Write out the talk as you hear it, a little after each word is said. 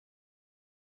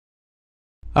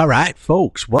All right,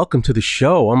 folks, welcome to the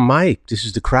show. I'm Mike. This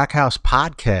is the Crack House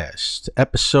Podcast,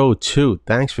 episode 2.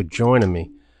 Thanks for joining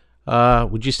me.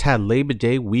 We just had Labor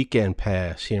Day weekend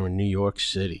pass here in New York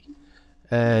City,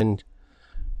 and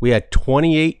we had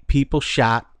 28 people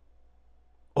shot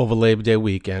over Labor Day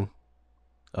weekend.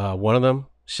 One of them,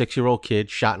 6-year-old kid,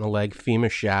 shot in the leg, femur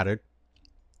shattered.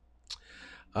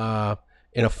 In a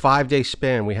 5-day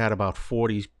span, we had about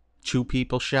 42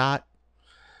 people shot,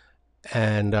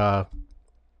 and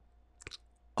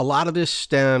a lot of this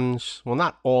stems, well,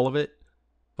 not all of it,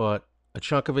 but a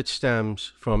chunk of it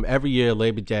stems from every year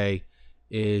Labor Day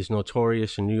is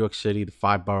notorious in New York City, the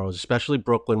 5 boroughs, especially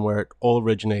Brooklyn, where it all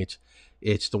originates.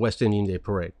 It's the West Indian Day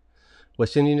Parade.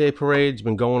 West Indian Day Parade's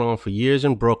been going on for years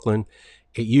in Brooklyn.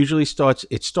 It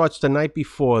starts the night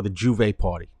before the Juve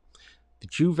party. The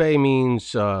Juve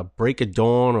means break of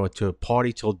dawn or to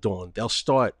party till dawn. They'll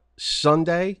start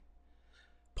Sunday,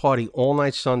 party all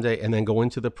night Sunday, and then go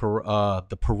into the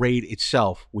parade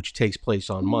itself, which takes place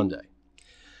on Monday.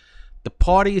 The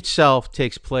party itself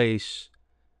takes place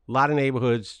a lot of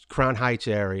neighborhoods, Crown Heights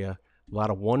area, a lot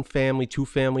of 1-family,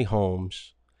 2-family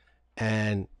homes,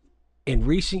 and in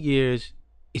recent years,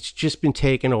 it's just been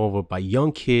taken over by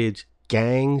young kids,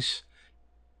 gangs.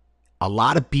 A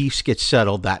lot of beefs get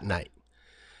settled that night,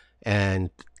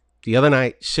 and the other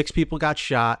night, 6 people got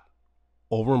shot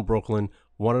over in Brooklyn.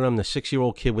 One of them, the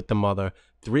 6-year-old kid with the mother,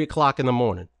 3 o'clock in the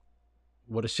morning.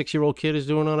 What a 6-year-old kid is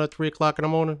doing on at 3 o'clock in the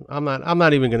morning, I'm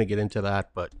not even going to get into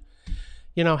that. But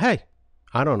hey,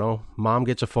 I don't know. Mom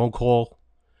gets a phone call,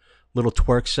 little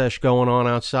twerk sesh going on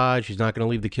outside. She's not going to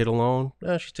leave the kid alone.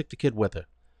 She took the kid with her.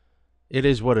 It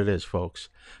is what it is, folks.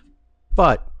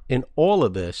 But in all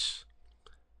of this,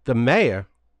 the mayor,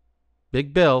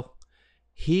 Big Bill,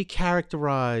 he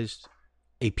characterized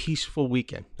a peaceful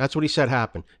weekend. That's what he said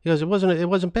happened. He goes, it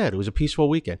wasn't bad. It was a peaceful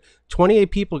weekend. 28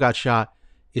 people got shot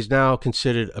is now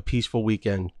considered a peaceful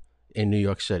weekend in New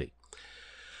York City.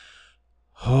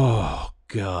 Oh,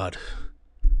 God.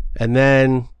 And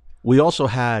then we also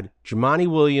had Jumaane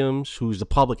Williams, who's the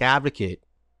public advocate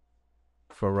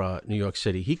for New York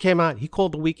City. He came out, he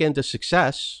called the weekend a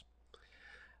success.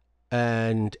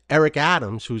 And Eric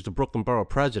Adams, who's the Brooklyn Borough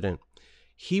president,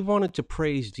 he wanted to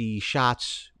praise the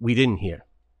shots we didn't hear.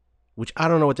 Which I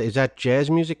don't know is that jazz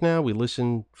music now? We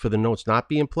listen for the notes not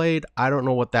being played. I don't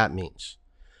know what that means.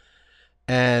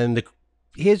 And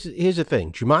here's the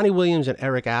thing. Jumaane Williams and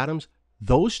Eric Adams,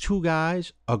 those two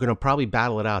guys are going to probably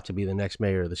battle it out to be the next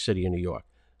mayor of the city of New York.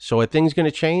 So are things going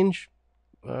to change?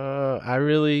 I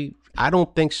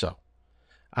don't think so.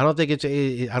 I don't think it's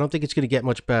going to get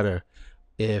much better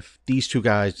if these two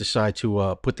guys decide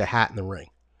to put the hat in the ring.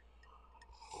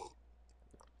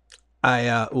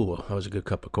 That was a good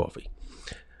cup of coffee.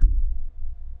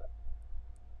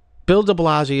 Bill de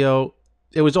Blasio,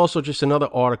 there was also just another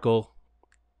article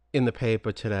in the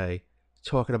paper today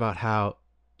talking about how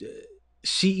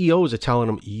CEOs are telling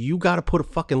them, you got to put a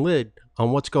fucking lid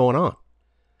on what's going on.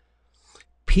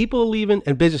 People are leaving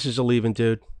and businesses are leaving,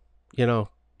 dude.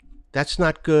 That's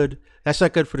not good. That's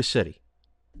not good for the city.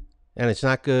 And it's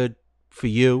not good for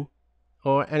you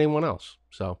or anyone else.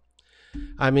 So,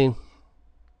 I mean,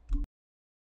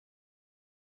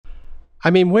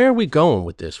 where are we going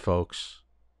with this, folks?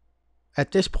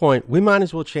 At this point, we might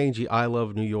as well change the I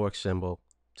Love New York symbol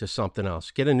to something else.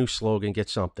 Get a new slogan, get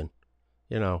something.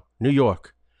 New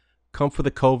York, come for the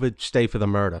COVID, stay for the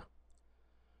murder.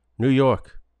 New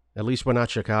York, at least we're not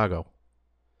Chicago.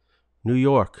 New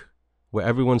York, where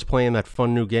everyone's playing that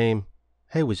fun new game.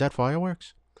 Hey, was that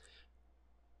fireworks?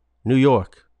 New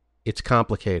York, it's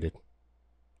complicated.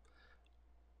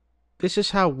 This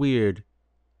is how weird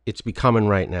it's becoming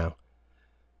right now.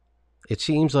 It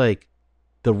seems like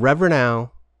the Reverend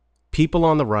Al, people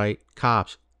on the right,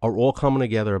 cops, are all coming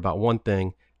together about one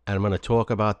thing, and I'm going to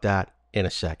talk about that in a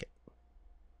second.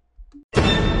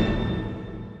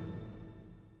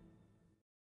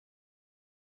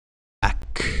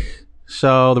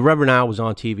 So the Reverend Al was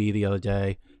on TV the other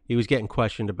day. He was getting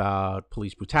questioned about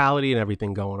police brutality and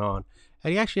everything going on.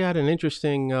 And he actually had an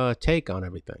interesting take on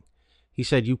everything. He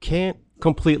said, you can't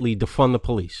completely defund the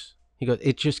police. He goes,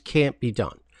 it just can't be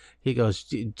done. He goes,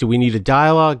 do we need a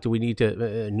dialogue? Do we need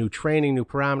new training, new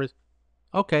parameters?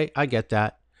 Okay, I get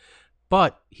that.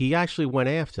 But he actually went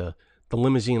after the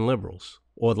limousine liberals,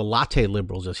 or the latte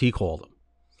liberals, as he called them.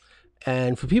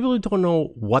 And for people who don't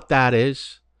know what that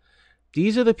is,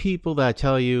 these are the people that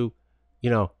tell you,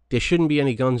 there shouldn't be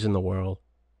any guns in the world,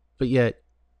 but yet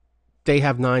they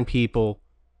have 9 people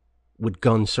with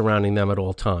guns surrounding them at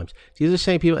all times. These are the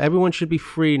same people. Everyone should be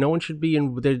free. No one should be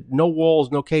there. No walls,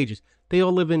 no cages. They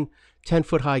all live in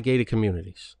 10-foot high gated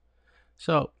communities.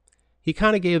 So he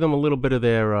kind of gave them a little bit of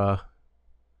their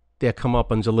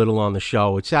comeuppance a little on the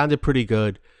show. It sounded pretty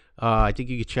good. I think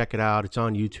you could check it out. It's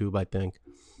on YouTube, I think.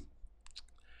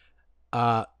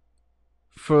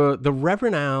 For the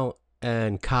Reverend Al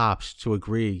and cops to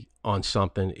agree on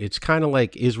something, it's kind of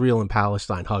like Israel and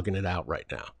Palestine hugging it out right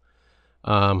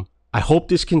now. I hope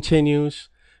this continues.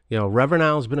 You know, Reverend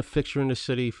Al's been a fixture in the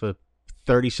city for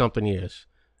 30-something years.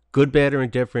 Good, bad, or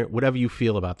indifferent, whatever you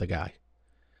feel about the guy.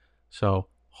 So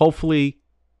hopefully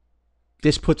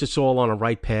this puts us all on a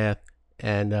right path,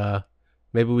 and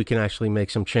maybe we can actually make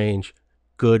some change.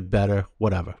 Good, better,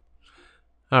 whatever.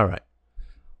 All right.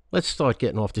 Let's start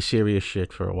getting off the serious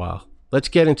shit for a while. Let's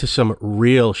get into some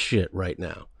real shit right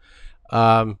now.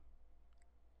 I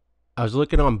was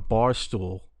looking on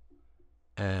Barstool,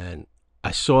 and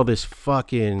I saw this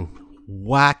fucking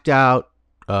whacked out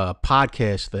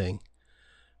podcast thing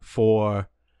for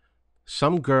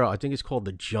some girl. I think it's called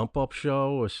the Jump Up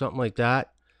Show or something like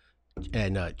that.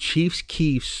 And Chief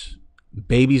Keef's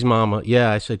baby's mama,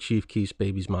 yeah, I said Chief Keef's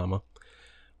baby's mama,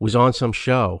 was on some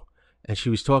show, and she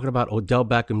was talking about Odell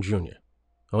Beckham Jr.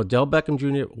 Odell Beckham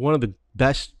Jr., one of the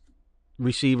best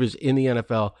receivers in the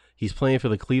NFL. He's playing for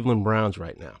the Cleveland Browns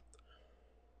right now.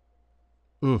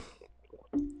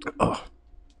 Oh.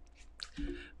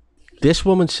 This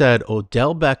woman said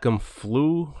Odell Beckham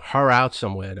flew her out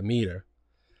somewhere to meet her.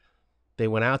 They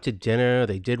went out to dinner.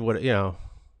 They did what, I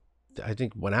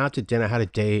think went out to dinner, had a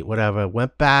date, whatever.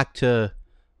 Went back to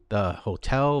the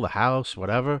hotel, the house,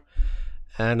 whatever.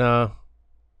 And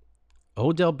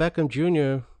Odell Beckham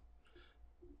Jr.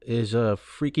 is a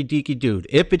freaky deaky dude.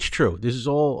 If it's true, this is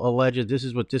all alleged. This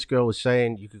is what this girl was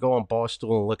saying. You could go on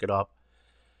Barstool and look it up.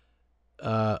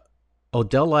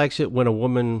 Odell likes it when a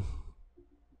woman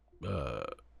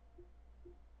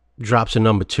drops a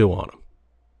number 2 on him.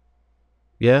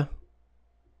 Yeah.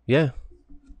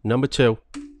 Number 2.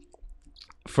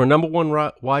 For a number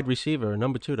 1 wide receiver,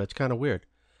 number 2, that's kind of weird.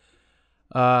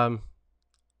 Odell,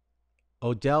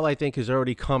 I think, has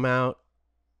already come out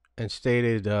and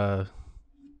stated the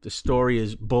story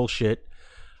is bullshit.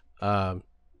 The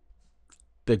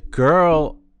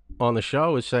girl on the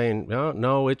show is saying,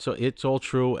 no, it's all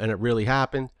true, and it really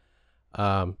happened.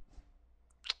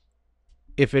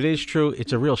 If it is true,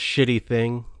 it's a real shitty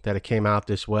thing that it came out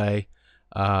this way.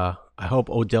 I hope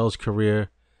Odell's career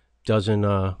doesn't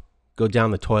go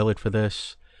down the toilet for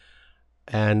this.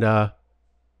 And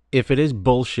if it is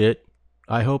bullshit,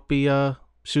 I hope he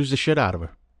sues the shit out of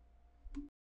her.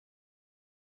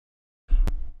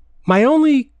 My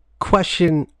only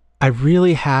question I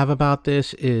really have about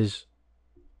this is,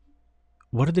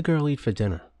 what did the girl eat for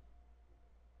dinner?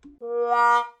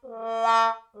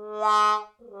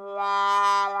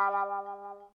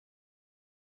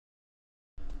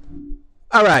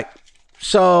 All right.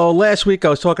 So last week I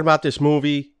was talking about this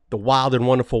movie, The Wild and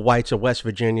Wonderful Whites of West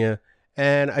Virginia,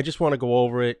 and I just want to go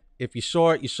over it. If you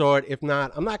saw it, you saw it. If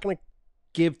not, I'm not going to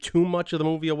give too much of the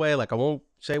movie away. Like, I won't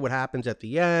say what happens at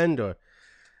the end, or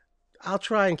I'll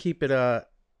try and keep it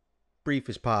brief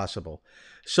as possible.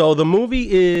 So the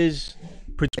movie is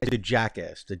presented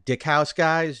Jackass, the Dick House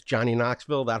guys, Johnny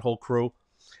Knoxville, that whole crew.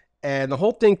 And the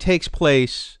whole thing takes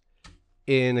place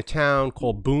in a town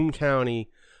called Boone County,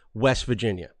 West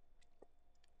Virginia.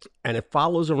 And it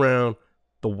follows around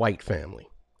the White family.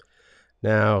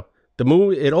 Now, the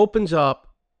movie, it opens up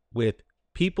with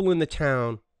people in the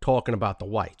town talking about the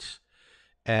Whites.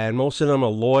 And most of them are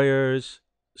lawyers,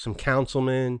 some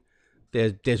councilmen.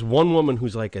 There's one woman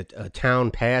who's like a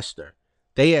town pastor.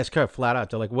 They ask her flat out,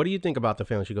 they're like, what do you think about the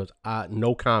family? She goes,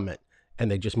 no comment.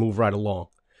 And they just move right along.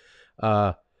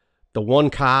 The one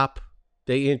cop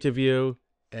they interview,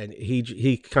 and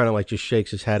he kind of like just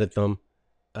shakes his head at them.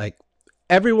 Like,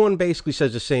 everyone basically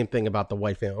says the same thing about the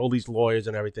White family, all these lawyers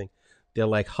and everything. They're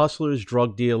like hustlers,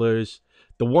 drug dealers.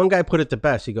 The one guy put it the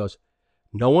best. He goes,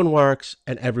 no one works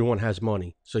and everyone has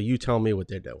money. So you tell me what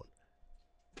they're doing.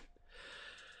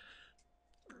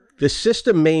 The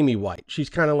sister, Mamie White, she's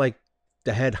kind of like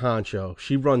the head honcho.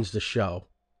 She runs the show.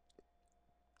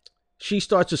 She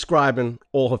starts describing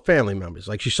all her family members.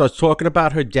 Like, she starts talking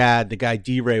about her dad, the guy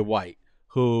D. Ray White,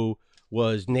 who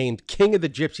was named King of the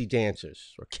Gypsy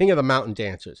Dancers, or King of the Mountain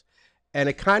Dancers. And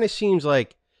it kind of seems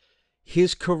like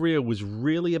his career was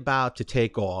really about to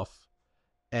take off.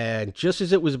 And just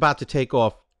as it was about to take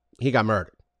off, he got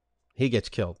murdered. He gets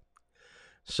killed.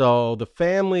 So the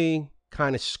family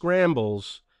kind of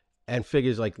scrambles and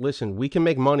figures like, listen, we can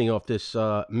make money off this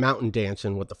mountain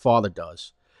dancing, what the father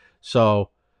does.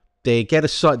 So they get a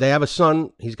son. They have a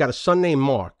son. He's got a son named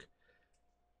Mark.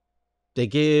 They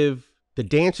give the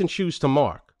dancing shoes to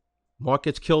Mark. Mark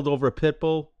gets killed over a pit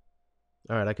bull.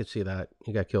 All right, I could see that.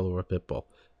 He got killed over a pit bull.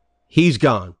 He's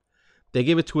gone. They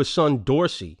give it to his son,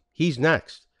 Dorsey. He's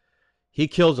next. He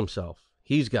kills himself.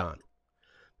 He's gone.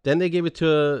 Then they give it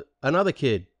to another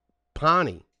kid,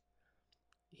 Pawnee.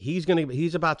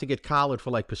 He's about to get collared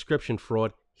for like prescription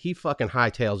fraud. He fucking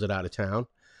hightails it out of town.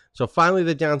 So finally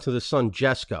they're down to the son,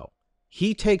 Jesco.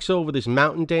 He takes over this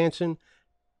mountain dancing,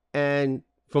 and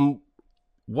from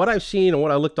what I've seen and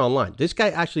what I looked online, this guy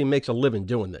actually makes a living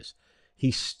doing this.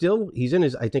 He's in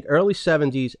his, I think, early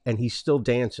 70s, and he's still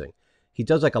dancing. He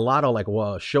does like a lot of like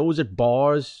shows at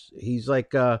bars. He's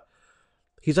like the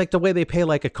way they pay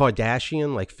like a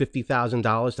Kardashian like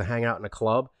 $50,000 to hang out in a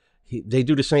club. They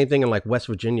do the same thing in like West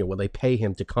Virginia where they pay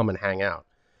him to come and hang out.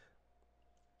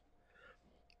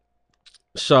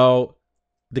 So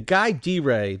the guy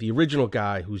D-Ray, the original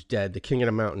guy who's dead, the king of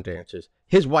the mountain dancers,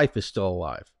 his wife is still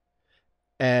alive.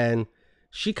 And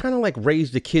she kind of like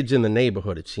raised the kids in the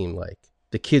neighborhood, it seemed like.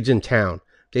 The kids in town.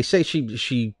 They say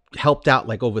she helped out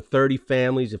like over 30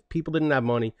 families if people didn't have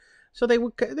money. So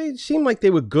they seemed like they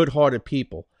were good-hearted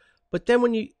people. But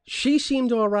then she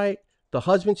seemed all right. The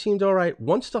husband seemed all right.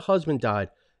 Once the husband died,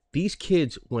 these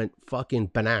kids went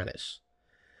fucking bananas.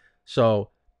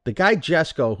 So the guy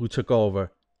Jesco who took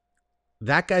over,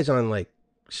 that guy's on like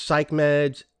psych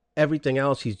meds, everything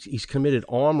else. He's committed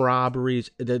armed robberies.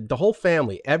 The whole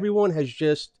family, everyone has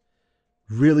just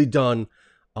really done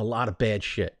a lot of bad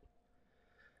shit.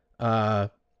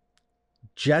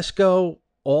 Jesco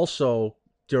also,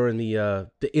 during the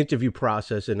interview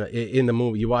process in the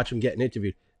movie, you watch him getting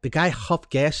interviewed. The guy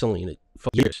huffed gasoline for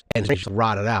years and just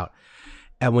rotted out.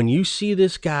 And when you see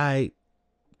this guy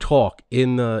talk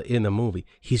in the movie,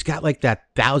 he's got like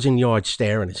that 1,000-yard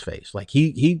stare in his face. Like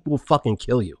he will fucking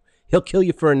kill you. He'll kill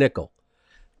you for a nickel.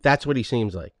 That's what he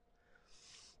seems like.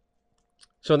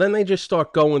 So then they just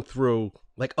start going through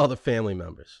like other family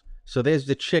members. So there's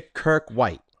the chick Kirk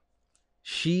White.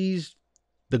 She's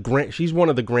one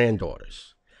of the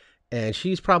granddaughters, and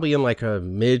she's probably in like her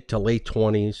mid to late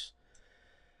 20s.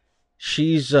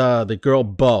 She's the girl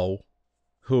Bo,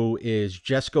 who is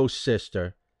Jesco's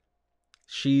sister.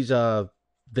 She's the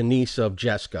niece of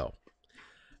Jesco.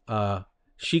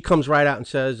 She comes right out and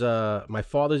says, my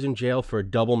father's in jail for a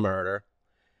double murder.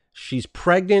 She's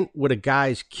pregnant with a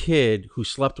guy's kid who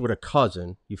slept with her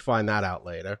cousin. You find that out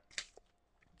later.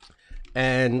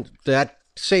 And that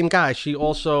same guy, she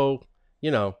also,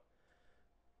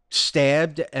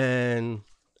 stabbed and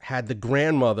had the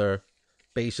grandmother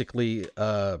basically,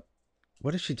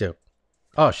 what did she do?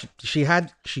 Oh,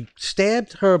 she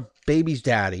stabbed her baby's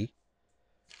daddy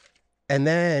and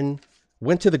then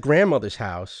went to the grandmother's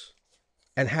house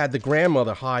and had the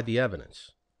grandmother hide the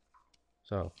evidence.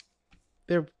 So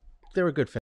they're a good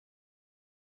family.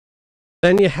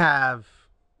 Then you have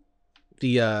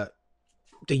the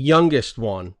youngest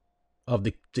one of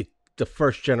the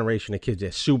first generation of kids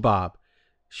there, Sue Bob.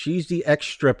 She's the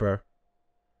ex-stripper.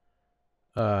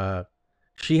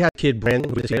 She had a kid,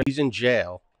 Brandon, he's in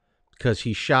jail because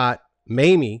he shot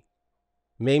Mamie's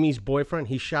boyfriend.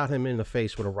 He shot him in the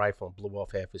face with a rifle and blew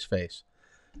off half his face.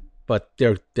 But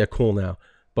they're cool now.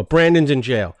 But Brandon's in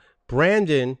jail.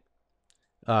 Brandon,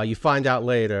 you find out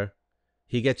later,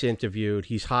 he gets interviewed.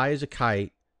 He's high as a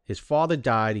kite. His father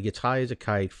died. He gets high as a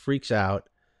kite, freaks out.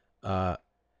 Him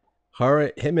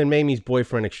and Mamie's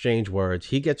boyfriend exchange words.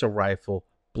 He gets a rifle,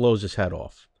 blows his head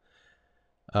off.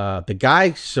 The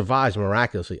guy survives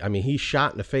miraculously. I mean, he's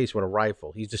shot in the face with a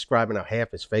rifle. He's describing how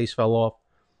half his face fell off.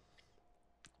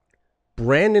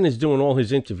 Brandon is doing all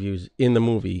his interviews in the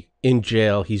movie in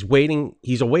jail. He's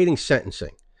awaiting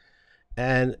sentencing.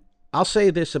 And I'll say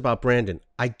this about Brandon.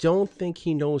 I don't think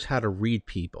he knows how to read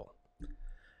people.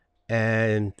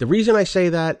 And the reason I say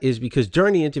that is because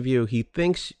during the interview, he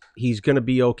thinks he's going to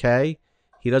be okay.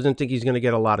 He doesn't think he's going to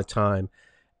get a lot of time.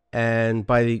 And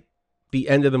by the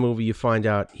end of the movie, you find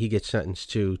out he gets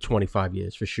sentenced to 25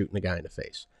 years for shooting the guy in the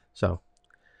face. So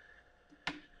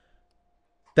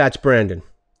that's Brandon.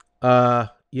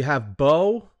 You have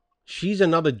Bo. She's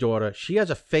another daughter. She has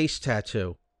a face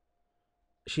tattoo.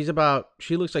 She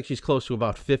looks like she's close to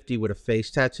about 50 with a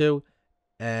face tattoo.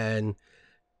 And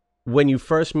when you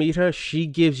first meet her, she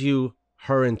gives you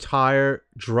her entire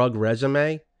drug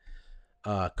resume.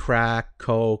 Crack,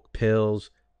 coke, pills,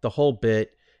 the whole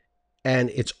bit. And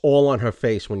it's all on her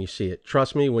face when you see it.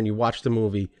 Trust me, when you watch the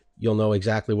movie, you'll know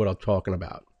exactly what I'm talking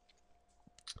about.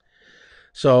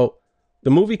 So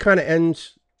the movie kind of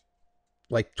ends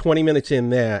like 20 minutes in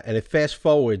there, and it fast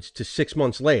forwards to 6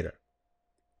 months later.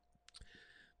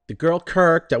 The girl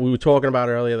Kirk that we were talking about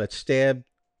earlier that stabbed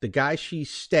the guy she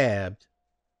stabbed,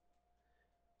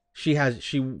 she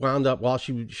wound up while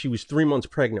she was 3 months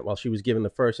pregnant while she was giving the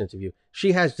first interview.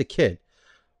 She has the kid.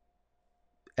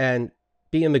 And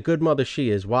being the good mother she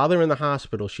is, while they're in the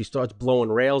hospital, she starts blowing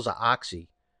rails of oxy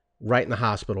right in the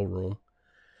hospital room.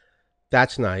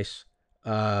 That's nice.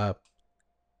 Uh,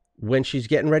 when she's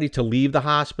getting ready to leave the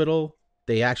hospital,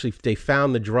 they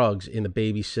found the drugs in the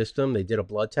baby's system. They did a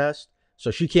blood test,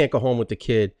 so she can't go home with the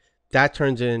kid. That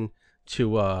turns into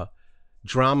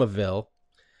Dramaville,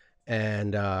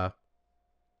 and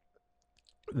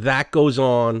that goes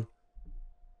on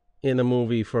in the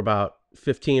movie for about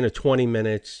 15 or 20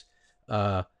 minutes.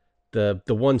 The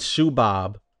one Sue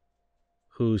Bob,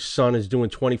 whose son is doing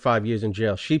 25 years in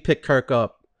jail, she picked Kirk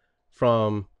up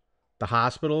from the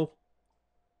hospital,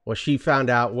 or she found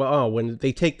out, well, oh, when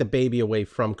they take the baby away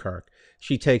from Kirk,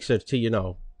 she takes her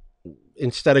to,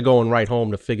 instead of going right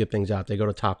home to figure things out, they go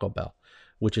to Taco Bell,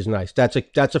 which is nice. That's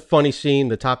a funny scene.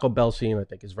 The Taco Bell scene, I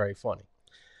think, is very funny.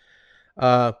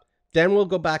 Then we'll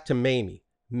go back to Mamie.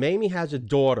 Mamie has a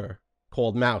daughter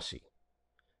called Mousy,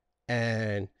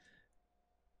 and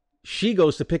she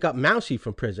goes to pick up Mousy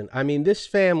from prison. I mean, this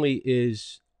family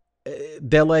is,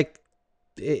 they're like,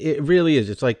 it really is.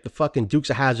 It's like the fucking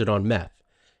Dukes of Hazzard on meth.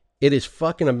 It is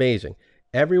fucking amazing.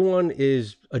 Everyone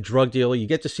is a drug dealer. You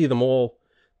get to see them all.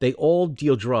 They all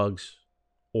deal drugs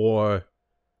or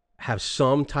have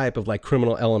some type of like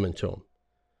criminal element to them.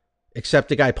 Except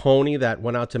the guy Pony that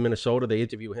went out to Minnesota. They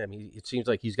interview him. It seems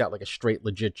like he's got like a straight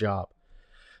legit job.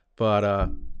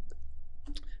 But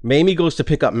Mamie goes to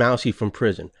pick up Mousy from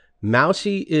prison.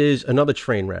 Mousy is another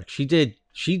train wreck. She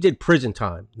did prison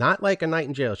time. Not like a night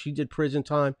in jail. She did prison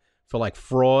time for like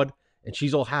fraud. And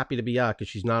she's all happy to be out because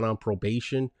she's not on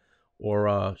probation,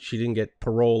 or she didn't get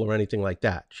parole or anything like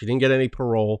that. She didn't get any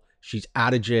parole. She's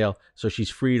out of jail, so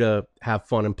she's free to have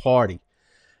fun and party.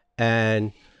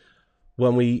 And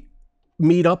when we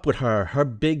meet up with her, her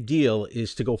big deal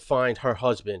is to go find her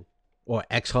husband or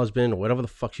ex-husband or whatever the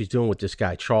fuck she's doing with this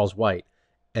guy, Charles White.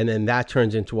 And then that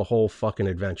turns into a whole fucking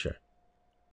adventure.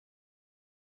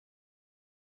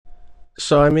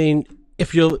 So, I mean,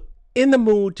 if you're in the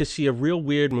mood to see a real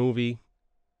weird movie,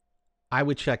 I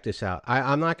would check this out.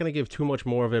 I'm not going to give too much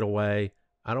more of it away.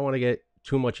 I don't want to get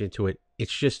too much into it.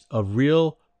 It's just a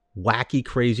real wacky,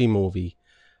 crazy movie.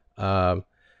 A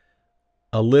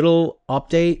little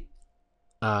update.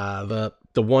 The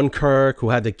one Kirk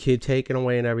who had the kid taken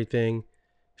away and everything,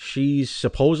 she's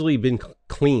supposedly been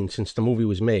clean since the movie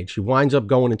was made. She winds up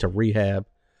going into rehab.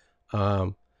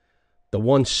 The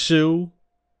one Sue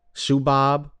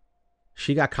Bob,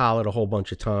 she got collared a whole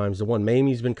bunch of times. The one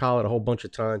Mamie's been collared a whole bunch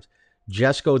of times.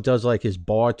 Jesco does like his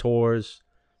bar tours.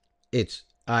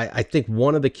 I think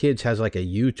one of the kids has like a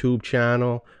YouTube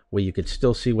channel where you could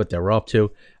still see what they're up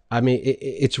to. I mean,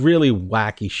 it's really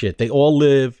wacky shit. They all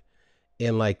live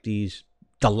in like these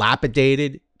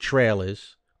dilapidated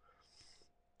trailers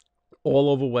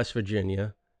all over West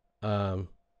Virginia. And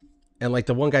like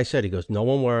the one guy said, he goes, no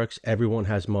one works. Everyone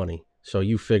has money. So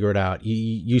you figure it out.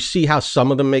 You see how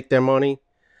some of them make their money.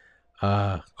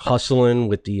 Hustling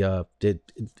with the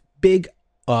big,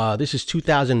 this is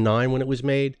 2009 when it was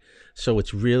made. So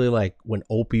it's really like when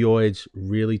opioids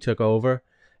really took over,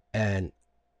 and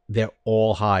they're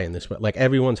all high in this. Like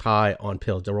everyone's high on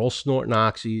pills. They're all snorting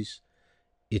oxys.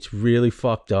 It's really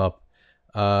fucked up.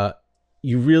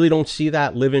 You really don't see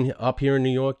that living up here in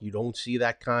New York. You don't see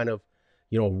that kind of,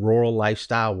 rural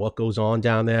lifestyle, what goes on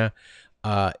down there.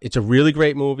 It's a really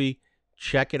great movie.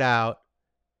 Check it out.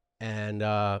 And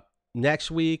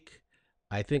next week,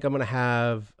 I think I'm going to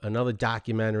have another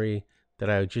documentary that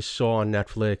I just saw on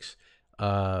Netflix.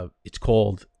 It's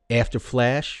called After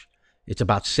Flash. It's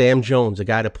about Sam Jones, the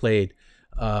guy that played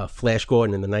Flash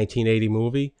Gordon in the 1980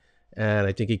 movie. And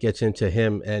I think it gets into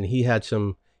him, and he had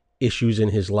some issues in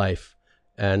his life.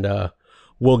 And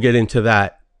we'll get into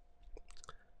that.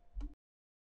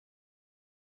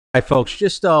 All right, folks,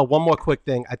 just one more quick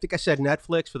thing. I think I said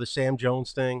Netflix for the Sam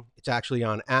Jones thing. It's actually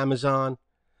on Amazon.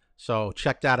 So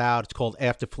check that out. It's called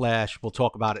After Flash. We'll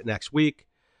talk about it next week.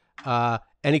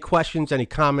 Any questions, any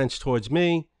comments towards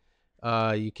me,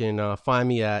 you can find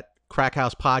me at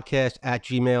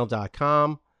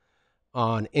crackhousepodcast@gmail.com,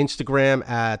 on Instagram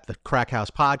at the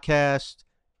Crackhouse Podcast,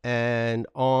 and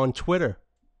on Twitter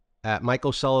at Mike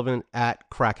O'Sullivan at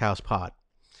CrackHousePod.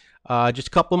 Just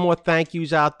a couple more thank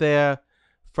yous out there.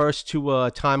 First to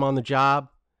Time on the Job.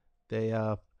 They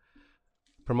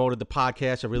promoted the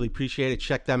podcast. I really appreciate it.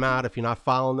 Check them out. If you're not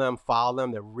following them, follow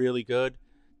them. They're really good.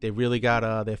 They really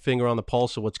got their finger on the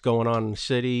pulse of what's going on in the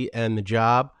city and the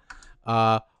job.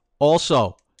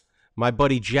 Also, my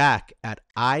buddy Jack at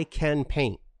I Can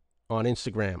Paint on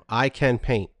Instagram. I Can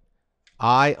Paint.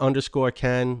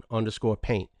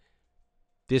 I_Can_Paint.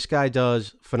 This guy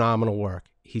does phenomenal work.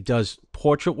 He does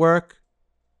portrait work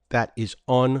that is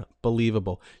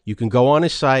unbelievable. You can go on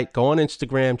his site, go on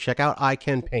Instagram, check out I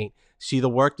Can Paint, see the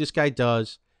work this guy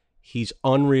does. He's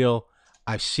unreal.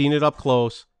 I've seen it up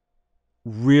close.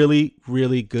 Really,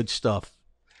 really good stuff.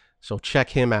 So check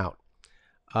him out.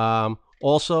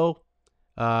 Also,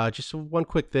 just one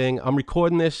quick thing. I'm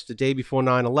recording this the day before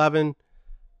 9/11.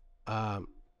 Um,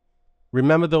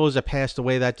 remember those that passed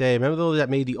away that day. Remember those that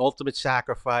made the ultimate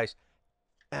sacrifice.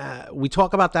 We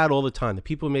talk about that all the time. The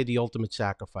people who made the ultimate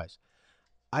sacrifice.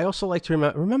 I also like to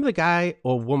remember the guy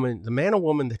or woman, the man or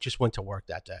woman that just went to work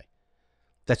that day,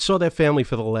 that saw their family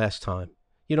for the last time.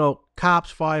 You know,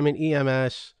 cops, firemen,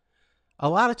 EMS. A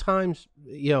lot of times,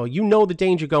 you know the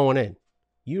danger going in.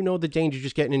 You know the danger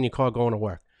just getting in your car going to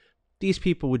work. These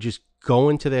people would just go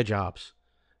into their jobs.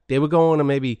 They were going to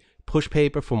maybe push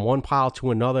paper from one pile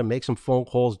to another, make some phone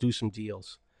calls, do some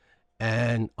deals.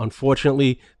 And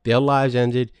unfortunately, their lives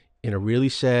ended in a really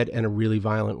sad and a really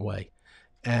violent way.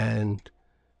 And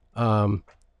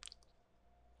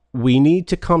we need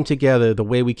to come together the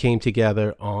way we came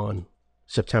together on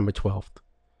September 12th,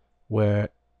 where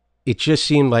it just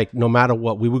seemed like no matter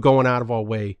what, we were going out of our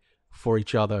way for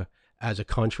each other as a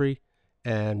country.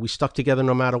 And we stuck together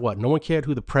no matter what. No one cared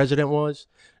who the president was.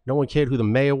 No one cared who the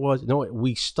mayor was. No,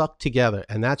 we stuck together.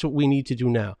 And that's what we need to do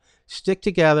now. Stick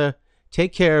together,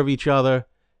 take care of each other,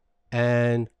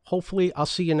 and hopefully I'll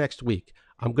see you next week.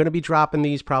 I'm going to be dropping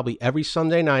these probably every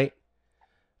Sunday night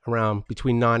around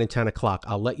between 9 and 10 o'clock.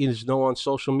 I'll let you know on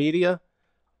social media.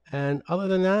 And other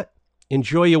than that,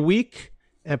 enjoy your week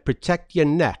and protect your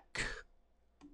neck.